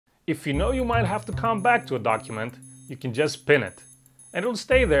If you know you might have to come back to a document, you can just pin it, and it'll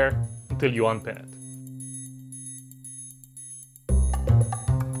stay there until you unpin it.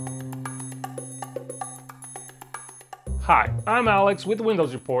 Hi, I'm Alex with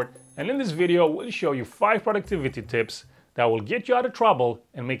Windows Report, and in this video we'll show you 5 productivity tips that will get you out of trouble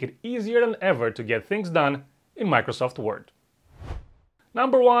and make it easier than ever to get things done in Microsoft Word.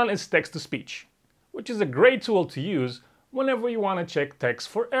 Number 1 is text-to-speech, which is a great tool to use whenever you want to check text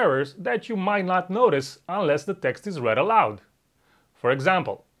for errors that you might not notice unless the text is read aloud. For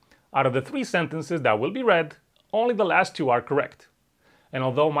example, out of the 3 sentences that will be read, only the last 2 are correct. And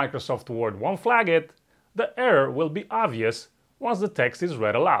although Microsoft Word won't flag it, the error will be obvious once the text is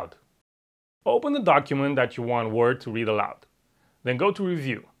read aloud. Open the document that you want Word to read aloud. Then go to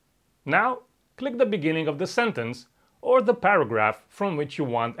Review. Now, click the beginning of the sentence or the paragraph from which you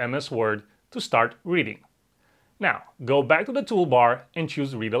want MS Word to start reading. Now, go back to the toolbar and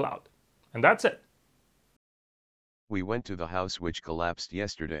choose Read Aloud. And that's it. We went to the house which collapsed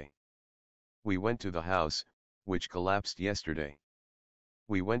yesterday. We went to the house which collapsed yesterday.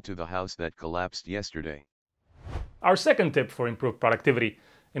 We went to the house that collapsed yesterday. Our second tip for improved productivity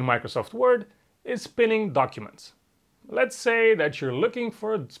in Microsoft Word is pinning documents. Let's say that you're looking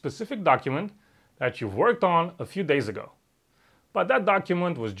for a specific document that you've worked on a few days ago. But that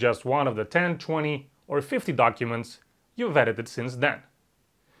document was just one of the 10, 20, or 50 documents you've edited since then.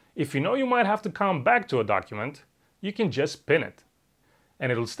 If you know you might have to come back to a document, you can just pin it,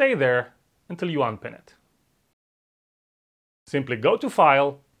 and it'll stay there until you unpin it. Simply go to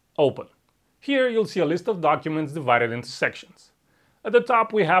File, Open. Here you'll see a list of documents divided into sections. At the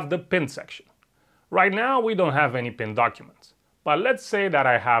top we have the Pinned section. Right now we don't have any pinned documents, but let's say that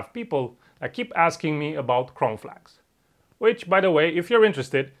I have people that keep asking me about Chrome flags, which, by the way, if you're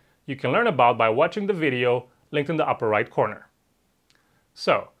interested, you can learn about by watching the video linked in the upper right corner.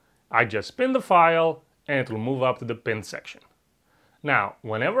 So, I just pin the file and it will move up to the Pinned section. Now,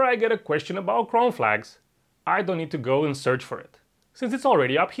 whenever I get a question about Chrome flags, I don't need to go and search for it, since it's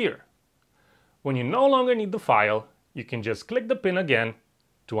already up here. When you no longer need the file, you can just click the pin again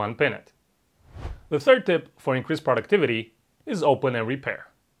to unpin it. The third tip for increased productivity is Open and Repair.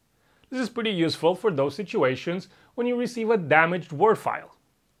 This is pretty useful for those situations when you receive a damaged Word file.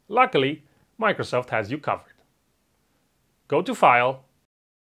 Luckily, Microsoft has you covered. Go to File,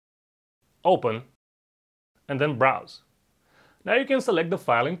 Open, and then Browse. Now you can select the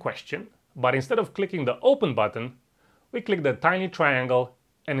file in question, but instead of clicking the Open button, we click the tiny triangle,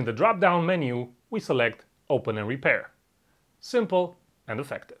 and in the drop-down menu, we select Open and Repair. Simple and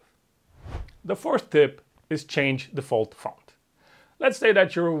effective. The fourth tip is change default font. Let's say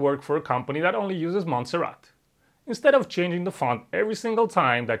that you work for a company that only uses Montserrat. Instead of changing the font every single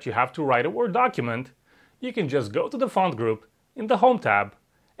time that you have to write a Word document, you can just go to the font group in the Home tab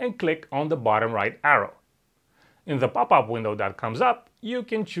and click on the bottom right arrow. In the pop-up window that comes up, you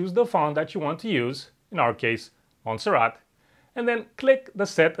can choose the font that you want to use, in our case, Montserrat, and then click the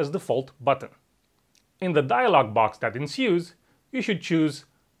Set as Default button. In the dialog box that ensues, you should choose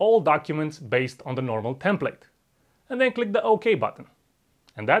All Documents based on the normal template, and then click the OK button.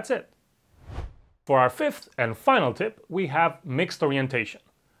 And that's it. For our fifth and final tip, we have mixed orientation,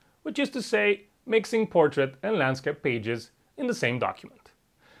 which is to say mixing portrait and landscape pages in the same document.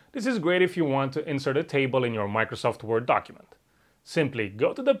 This is great if you want to insert a table in your Microsoft Word document. Simply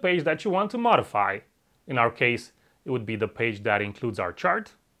go to the page that you want to modify. In our case, it would be the page that includes our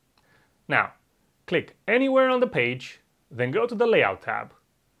chart. Now, click anywhere on the page, then go to the Layout tab,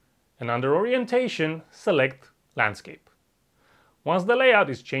 and under Orientation, select Landscape. Once the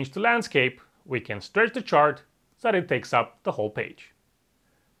layout is changed to landscape, we can stretch the chart so that it takes up the whole page.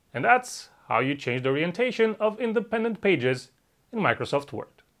 And that's how you change the orientation of independent pages in Microsoft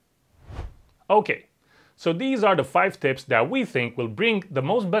Word. Okay, so these are the 5 tips that we think will bring the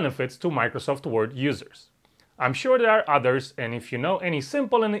most benefits to Microsoft Word users. I'm sure there are others, and if you know any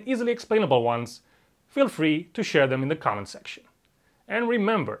simple and easily explainable ones, feel free to share them in the comment section. And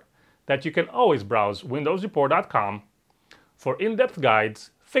remember that you can always browse windowsreport.com for in-depth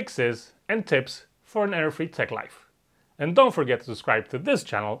guides, fixes, and tips for an error-free tech life. And don't forget to subscribe to this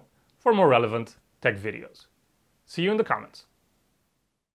channel for more relevant tech videos. See you in the comments.